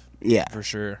perspective. Yeah, for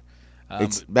sure.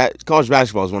 College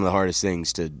basketball is one of the hardest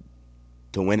things to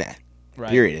win at. Right.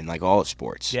 Period, in like all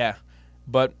sports. Yeah.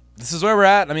 But this is where we're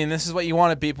at. I mean, this is what you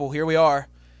wanted, people. Here we are.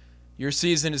 Your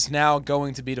season is now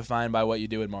going to be defined by what you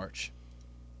do in March.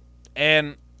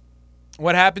 And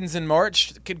what happens in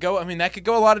March that could go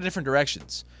a lot of different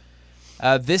directions.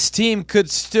 This team could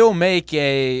still make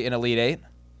an Elite Eight.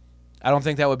 I don't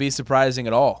think that would be surprising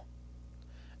at all.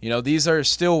 These are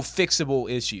still fixable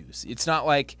issues. It's not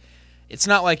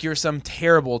like you're some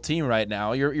terrible team right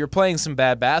now. You're playing some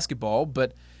bad basketball,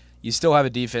 but you still have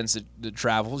a defense that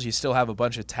travels. You still have a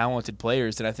bunch of talented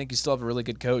players, and I think you still have a really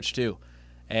good coach too.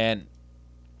 And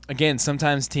again,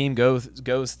 sometimes teams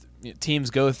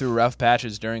go through rough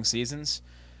patches during seasons,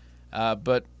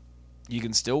 but you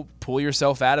can still pull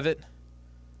yourself out of it.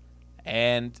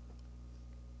 And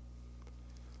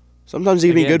sometimes it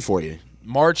can be good for you.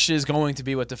 March is going to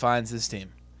be what defines this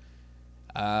team.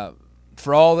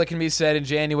 For all that can be said in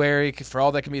January, for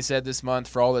all that can be said this month,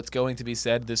 for all that's going to be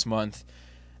said this month,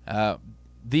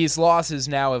 these losses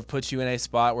now have put you in a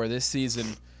spot where this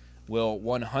season will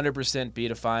 100% be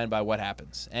defined by what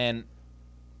happens. And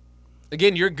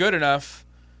again, you're good enough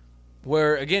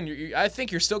where, again, I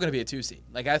think you're still going to be a 2 seed.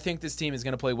 Like, I think this team is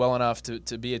going to play well enough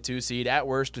to be a 2 seed, at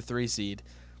worst a 3 seed.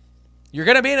 You're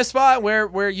going to be in a spot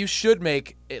where you should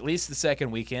make at least the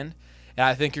second weekend, and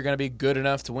I think you're going to be good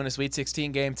enough to win a Sweet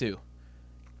 16 game too.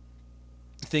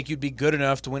 I think you'd be good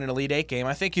enough to win an Elite Eight game.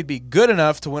 I think you'd be good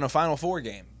enough to win a Final Four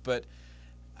game, but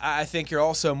I think you're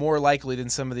also more likely than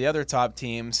some of the other top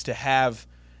teams to have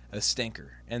a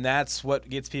stinker, and that's what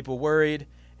gets people worried,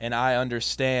 and I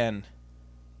understand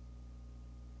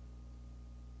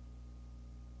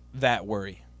that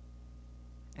worry.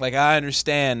 Like, I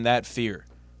understand that fear.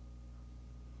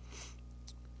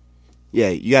 Yeah,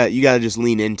 you got to just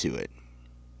lean into it.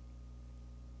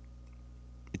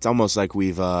 It's almost like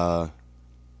we've it's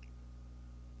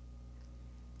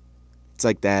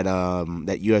like that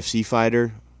UFC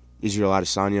fighter, Israel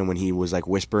Adesanya, when he was like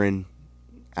whispering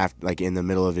after, like in the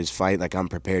middle of his fight, like, I'm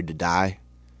prepared to die.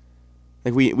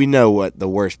 Like, we know what the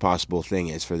worst possible thing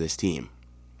is for this team.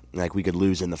 Like, we could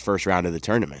lose in the first round of the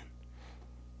tournament.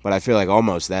 But I feel like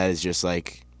almost that is just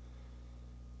like,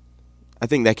 I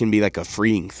think that can be like a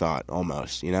freeing thought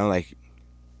almost, like,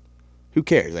 who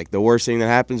cares? Like, the worst thing that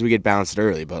happens, we get bounced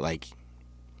early, but like,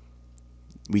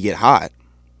 we get hot,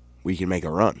 we can make a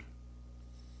run.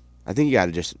 I think you got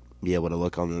to just be able to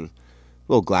look on the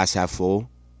little glass half full,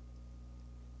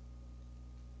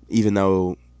 even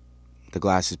though the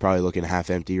glass is probably looking half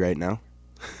empty right now.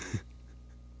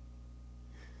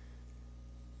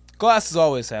 Glass is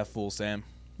always half full, Sam.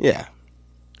 Yeah.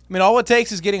 I mean, all it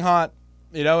takes is getting hot.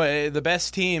 The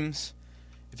best teams,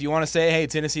 if you want to say, hey,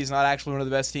 Tennessee's not actually one of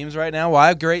the best teams right now, well, I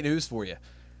have great news for you.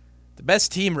 The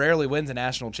best team rarely wins a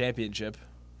national championship.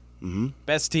 Mm-hmm.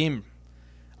 Best team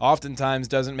oftentimes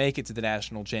doesn't make it to the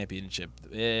national championship.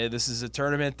 This is a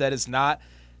tournament that is not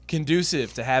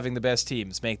conducive to having the best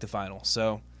teams make the final.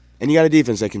 And you got a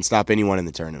defense that can stop anyone in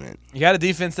the tournament. You got a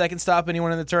defense that can stop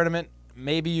anyone in the tournament.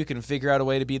 Maybe you can figure out a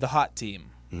way to be the hot team.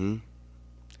 Mm-hmm.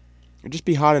 Or just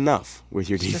be hot enough with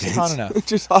your defense. Just hot enough.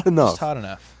 Just hot enough. Just hot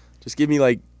enough. Just give me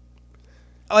like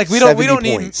we don't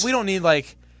points. need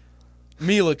like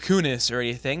Mila Kunis or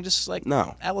anything. Just like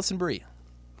no. Allison Brie.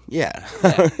 Yeah.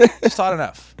 Just hot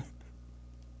enough.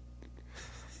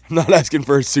 I'm not asking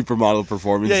for a supermodel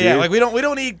performance. Yeah. Like we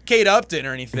don't need Kate Upton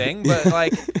or anything, but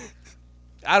like,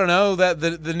 I don't know, that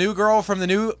the new girl from the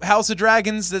new House of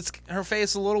Dragons, that's her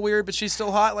face a little weird, but she's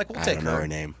still hot. Like, we'll take her. I don't know her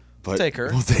name. But we'll take her.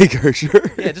 We'll take her, sure.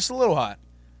 Yeah, just a little hot.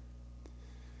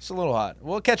 Just a little hot.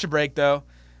 We'll catch a break, though.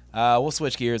 We'll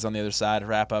switch gears on the other side,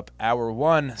 wrap up hour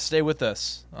one. Stay with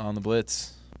us on the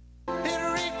Blitz.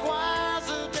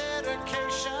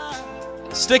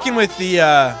 Sticking with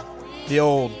the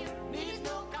old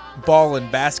ball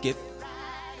and basket,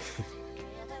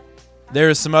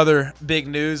 there's some other big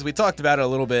news. We talked about it a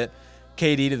little bit.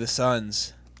 KD to the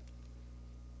Suns.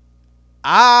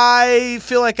 I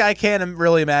feel like I can't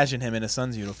really imagine him in a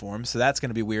Suns uniform, so that's going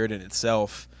to be weird in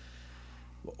itself.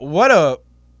 What a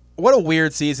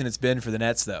weird season it's been for the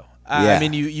Nets, though. Yeah. I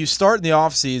mean, you start in the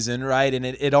offseason, right, and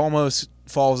it almost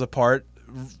falls apart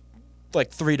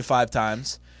like 3 to 5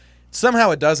 times.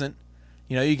 Somehow it doesn't.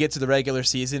 You get to the regular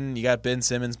season, you got Ben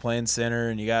Simmons playing center,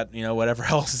 and you got, whatever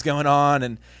else is going on,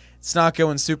 and it's not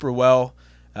going super well.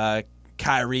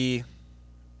 Kyrie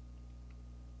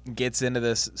gets into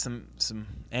this some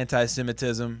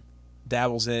anti-Semitism,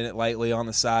 dabbles in it lightly on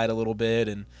the side a little bit,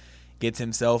 and gets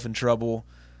himself in trouble,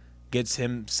 gets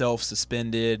himself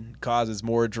suspended, causes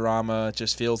more drama. It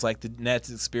just feels like the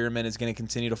Nets experiment is going to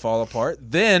continue to fall apart.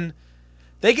 Then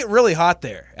they get really hot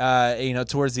there,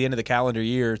 towards the end of the calendar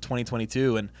year,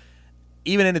 2022, and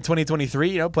even into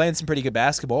 2023, playing some pretty good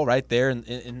basketball right there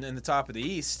in the top of the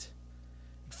East.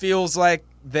 Feels like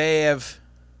they have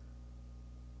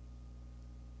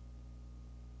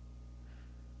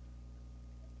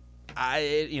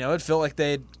it felt like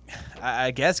they'd,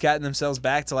 I guess, gotten themselves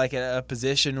back to like a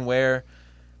position where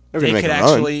they could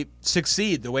actually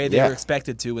succeed the way they were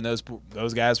expected to when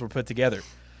those guys were put together.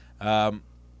 Then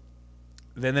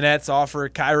the Nets offer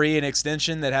Kyrie an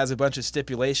extension that has a bunch of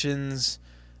stipulations,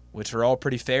 which are all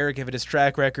pretty fair given his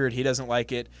track record. He doesn't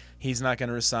like it. He's not going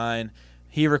to resign.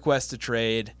 He requests a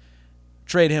trade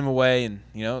him away,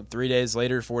 and 3 days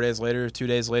later, 4 days later, 2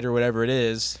 days later, whatever it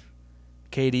is,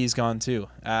 KD's gone too.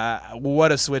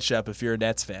 What a switch up if you're a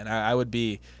Nets fan. I would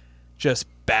be just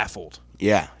baffled.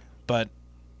 Yeah. But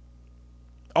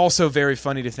also very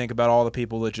funny to think about all the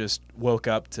people that just woke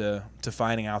up to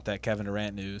finding out that Kevin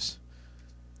Durant news.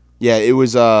 Yeah, it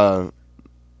was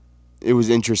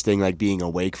interesting, like, being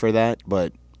awake for that,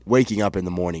 but waking up in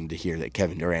the morning to hear that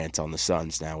Kevin Durant's on the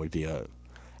Suns now would be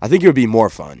I think it would be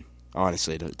more fun,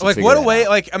 honestly, to like, figure what a that way, out.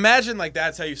 like, imagine, like,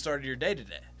 that's how you started your day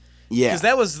today. Yeah. Because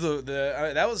that was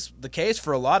that was the case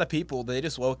for a lot of people. They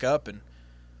just woke up and,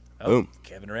 boom,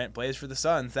 Kevin Durant plays for the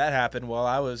Suns. That happened while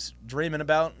I was dreaming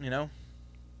about,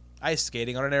 ice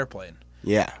skating on an airplane.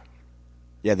 Yeah.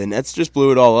 Yeah, the Nets just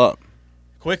blew it all up.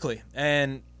 Quickly.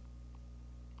 And,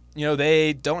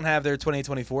 they don't have their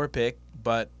 2024 pick,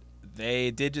 but they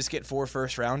did just get 4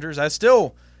 first-rounders.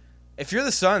 If you're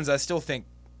the Suns, I still think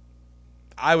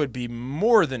I would be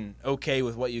more than okay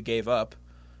with what you gave up.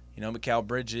 Mikal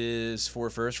Bridges, 4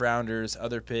 first-rounders,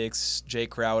 other picks, Jay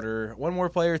Crowder, one more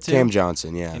player, too. Cam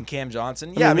Johnson, yeah. And Cam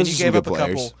Johnson. Yeah, I mean you gave up a players.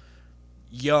 couple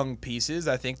young pieces.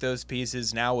 I think those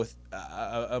pieces now with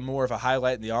a more of a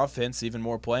highlight in the offense, even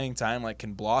more playing time, like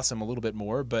can blossom a little bit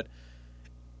more. But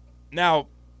now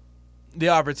the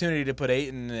opportunity to put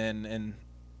Ayton and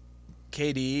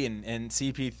KD and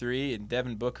CP3 and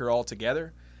Devin Booker all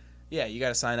together, yeah, you got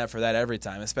to sign up for that every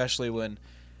time, especially when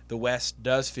the West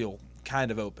does feel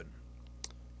kind of open.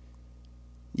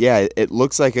 Yeah, it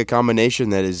looks like a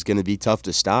combination that is going to be tough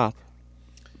to stop.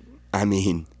 I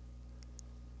mean,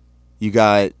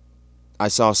 I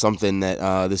saw something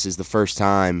that this is the first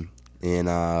time in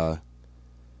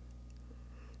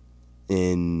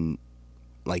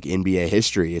like NBA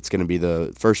history. It's going to be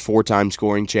the first 4-time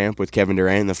scoring champ with Kevin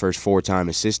Durant and the first 4-time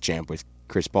assist champ with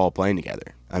Chris Paul playing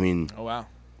together. I mean, oh wow.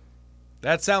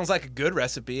 That sounds like a good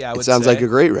recipe, I would say. It sounds like a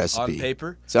great recipe. On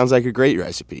paper. Sounds like a great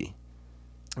recipe.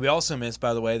 We also missed,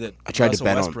 by the way, that I tried Russell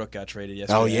to bet Westbrook got traded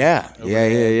yesterday. Oh, yeah.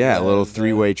 Yeah. A little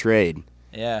 3-way trade.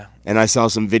 Yeah. And I saw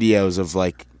some videos of,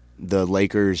 like, the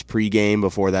Lakers pregame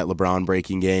before that LeBron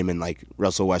breaking game, and, like,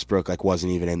 Russell Westbrook, like,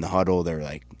 wasn't even in the huddle. They were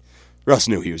like, Russ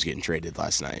knew he was getting traded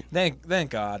last night. Thank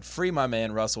God. Free my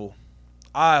man, Russell.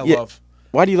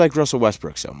 Why do you like Russell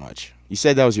Westbrook so much? You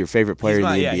said that was your favorite player in the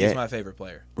NBA. Yeah, he's my favorite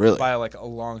player. Really? By, like, a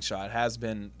long shot. Has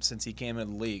been since he came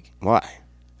into the league. Why?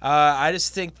 I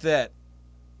just think that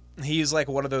he's, like,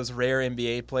 one of those rare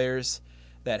NBA players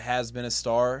that has been a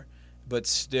star, but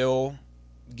still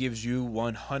gives you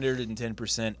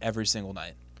 110% every single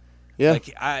night. Yeah.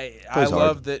 Like, I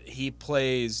love that he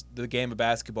plays the game of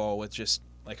basketball with just,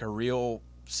 like, a real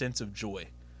sense of joy.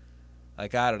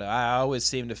 Like, I don't know. I always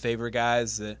seem to favor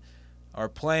guys that are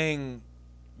playing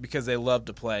because they love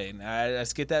to play. And I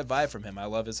just get that vibe from him. I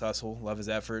love his hustle, love his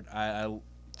effort. I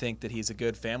think that he's a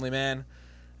good family man.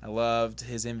 I loved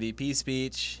his MVP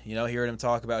speech. Hearing him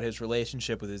talk about his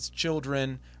relationship with his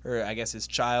children, or I guess his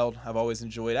child, I've always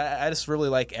enjoyed. I just really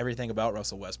like everything about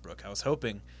Russell Westbrook. I was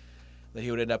hoping that he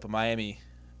would end up a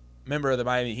member of the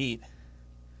Miami Heat.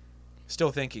 Still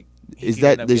think is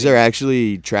there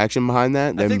actually traction behind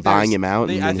that? Them buying him out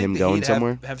and then him going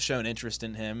somewhere? Have shown interest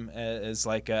in him as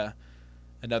like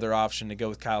another option to go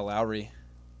with Kyle Lowry.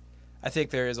 I think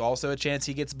there is also a chance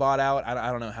he gets bought out. I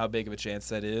don't know how big of a chance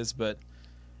that is, but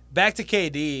back to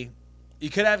KD. You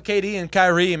could have KD and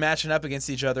Kyrie matching up against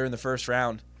each other in the first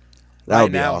round. That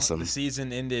would be awesome. The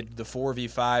season ended. The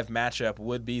 4v5 matchup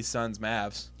would be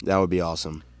Suns-Mavs. That would be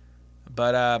awesome.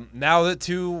 But now that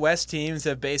 2 West teams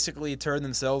have basically turned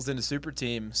themselves into super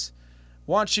teams,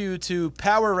 want you to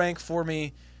power rank for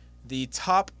me the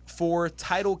top 4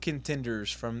 title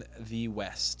contenders from the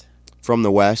West. From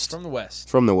the West? From the West.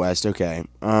 From the West, okay.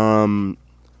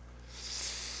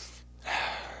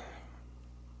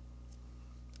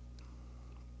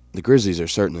 The Grizzlies are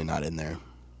certainly not in there.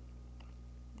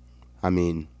 I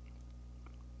mean,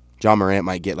 John Morant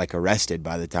might get, like, arrested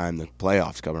by the time the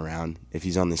playoffs come around if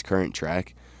he's on this current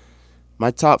track. My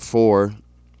top 4,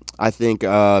 I think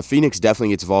Phoenix definitely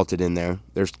gets vaulted in there.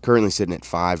 They're currently sitting at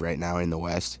 5 right now in the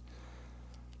West.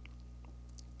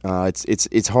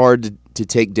 It's hard to to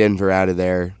take Denver out of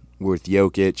there with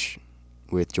Jokic,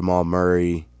 with Jamal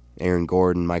Murray, Aaron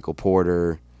Gordon, Michael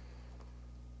Porter.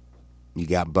 You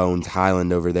got Bones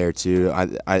Highland over there too.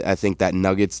 I think that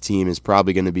Nuggets team is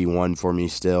probably going to be one for me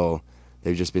still.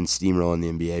 They've just been steamrolling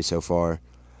the NBA so far.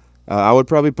 I would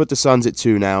probably put the Suns at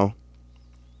 2 now.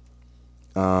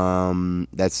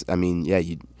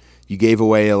 You gave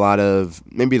away a lot of,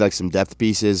 maybe like some depth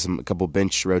pieces, a couple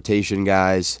bench rotation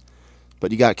guys,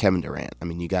 but you got Kevin Durant. I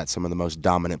mean, you got some of the most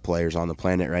dominant players on the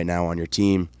planet right now on your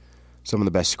team. Some of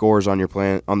the best scorers on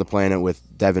the planet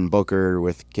with Devin Booker,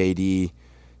 with KD.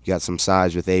 You got some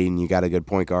size with Aiden. You got a good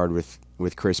point guard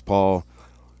with Chris Paul.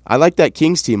 I like that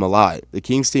Kings team a lot. The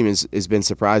Kings team has been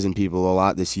surprising people a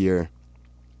lot this year.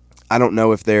 I don't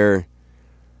know if they're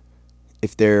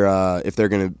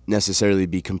going to necessarily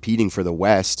be competing for the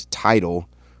West title,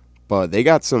 but they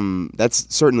got some.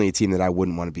 That's certainly a team that I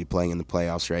wouldn't want to be playing in the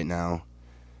playoffs right now.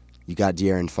 You got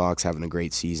De'Aaron Fox having a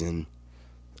great season.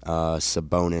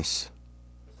 Sabonis.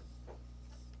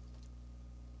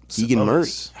 Keegan Murray.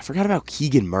 I forgot about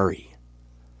Keegan Murray.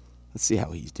 Let's see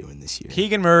how he's doing this year.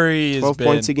 Keegan Murray is 12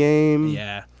 points a game.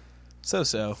 Yeah. So.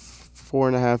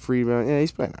 4.5 rebounds. Yeah,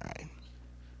 he's playing all right.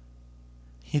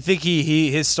 You think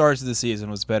his start to the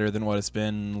season was better than what it's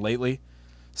been lately?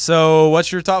 So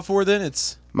what's your top 4 then?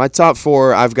 It's my top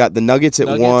 4. I've got the Nuggets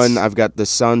at 1. I've got the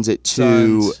Suns at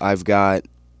 2. I've got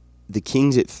the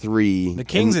Kings at 3. The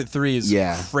Kings at 3 is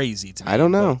crazy to me. I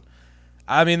don't know.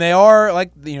 I mean, they are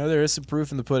like, there is some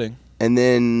proof in the pudding. And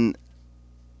then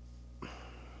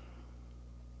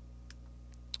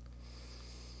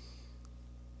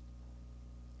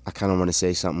I kind of want to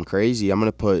say something crazy. I'm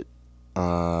gonna put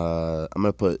the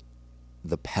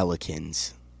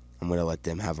Pelicans. I'm gonna let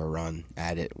them have a run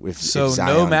at it if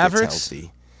Zion no Mavericks. Gets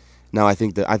healthy. No, I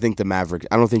think the Mavericks.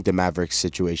 I don't think the Mavericks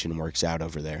situation works out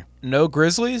over there. No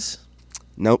Grizzlies.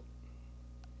 Nope.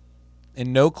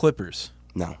 And no Clippers.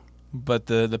 No. But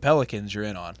the Pelicans you're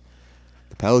in on.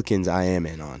 The Pelicans I am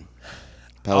in on.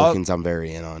 Pelicans I'm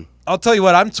very in on. I'll tell you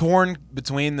what, I'm torn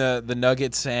between the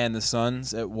Nuggets and the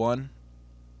Suns at 1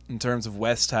 in terms of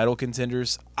West title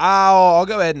contenders. I'll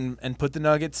go ahead and put the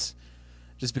Nuggets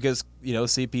just because,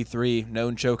 CP3,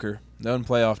 known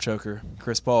playoff choker,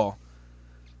 Chris Paul.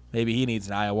 Maybe he needs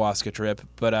an ayahuasca trip,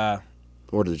 but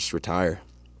or to just retire.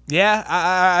 Yeah,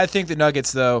 I think the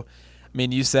Nuggets though, I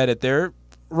mean, you said it, they're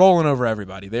rolling over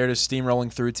everybody. They're just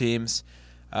steamrolling through teams.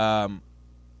 When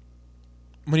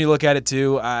you look at it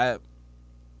too,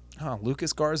 Luka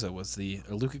Garza was the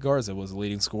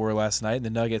leading scorer last night in the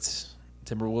Nuggets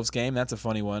Timberwolves game. That's a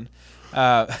funny one.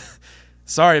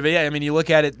 Sorry, but yeah, I mean, you look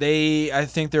at it, I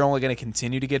think they're only going to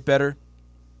continue to get better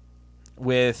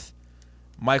with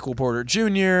Michael Porter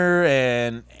Jr.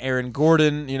 and Aaron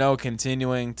Gordon,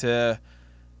 continuing to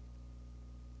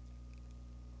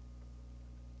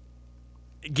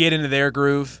get into their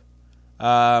groove.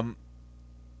 Jamal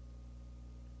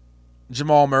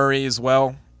Murray as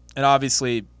well. And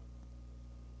obviously,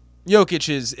 Jokic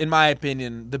is, in my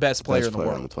opinion, the best player in the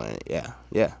world. On the planet.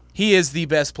 Yeah. He is the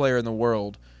best player in the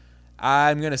world.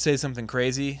 I'm going to say something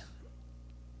crazy.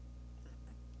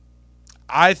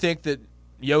 I think that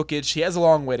Jokic, he has a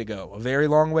long way to go, a very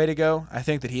long way to go. I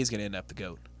think that he's going to end up the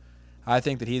GOAT. I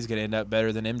think that he's going to end up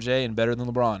better than MJ and better than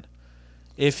LeBron.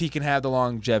 If he can have the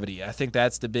longevity. I think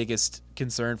that's the biggest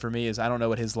concern for me is I don't know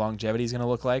what his longevity is going to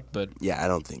look like, but yeah, I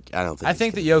don't think I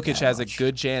think that Jokic has a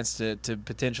good chance to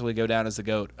potentially go down as the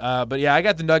GOAT. But yeah, I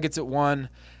got the Nuggets at 1.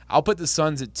 I'll put the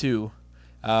Suns at 2.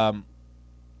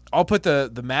 I'll put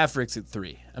the Mavericks at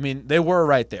 3. I mean, they were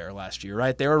right there last year,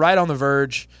 right? They were right on the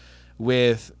verge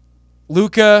with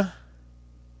Luka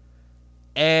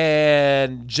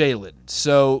and Jalen.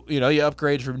 So, you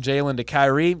upgrade from Jalen to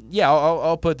Kyrie. Yeah,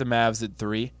 I'll put the Mavs at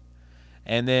 3.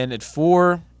 And then at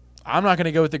 4, I'm not going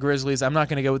to go with the Grizzlies. I'm not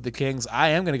going to go with the Kings. I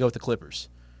am going to go with the Clippers.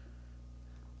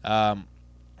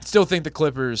 Still think the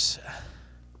Clippers,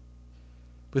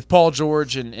 with Paul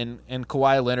George and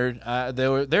Kawhi Leonard,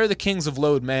 they're the kings of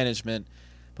load management.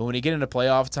 But when you get into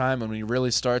playoff time and when you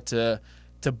really start to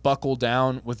buckle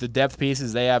down with the depth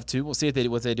pieces they have too, we'll see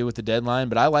what they do with the deadline.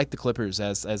 But I like the Clippers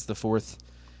as the 4th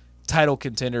title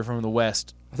contender from the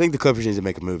West. I think the Clippers need to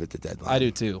make a move at the deadline. I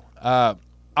do too. I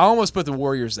almost put the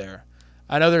Warriors there.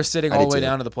 I know they're sitting all the way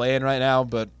down to the play-in right now,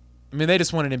 but I mean they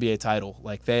just won an NBA title.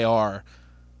 Like they are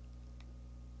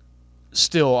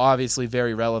still obviously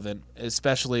very relevant,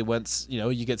 especially once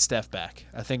you get Steph back.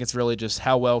 I think it's really just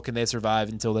how well can they survive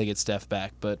until they get Steph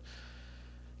back. But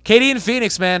KD and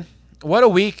Phoenix, man, what a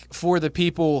week for the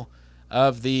people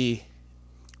of the,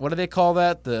 what do they call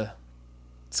that? The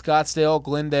Scottsdale,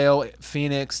 Glendale,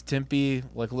 Phoenix, Tempe,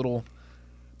 like little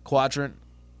quadrant.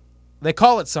 They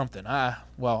call it something. I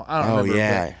don't remember.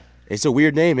 Yeah. It's a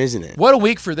weird name, isn't it? What a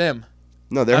week for them.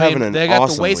 No, they're having an They got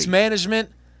awesome the Waste week. Management,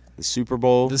 The Super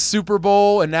Bowl. the Super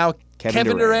Bowl, and now Kevin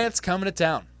Kevin Durant. Durant's coming to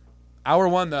town. Hour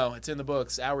 1, though. It's in the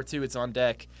books. Hour 2, it's on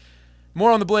deck.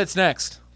 More on the Blitz next.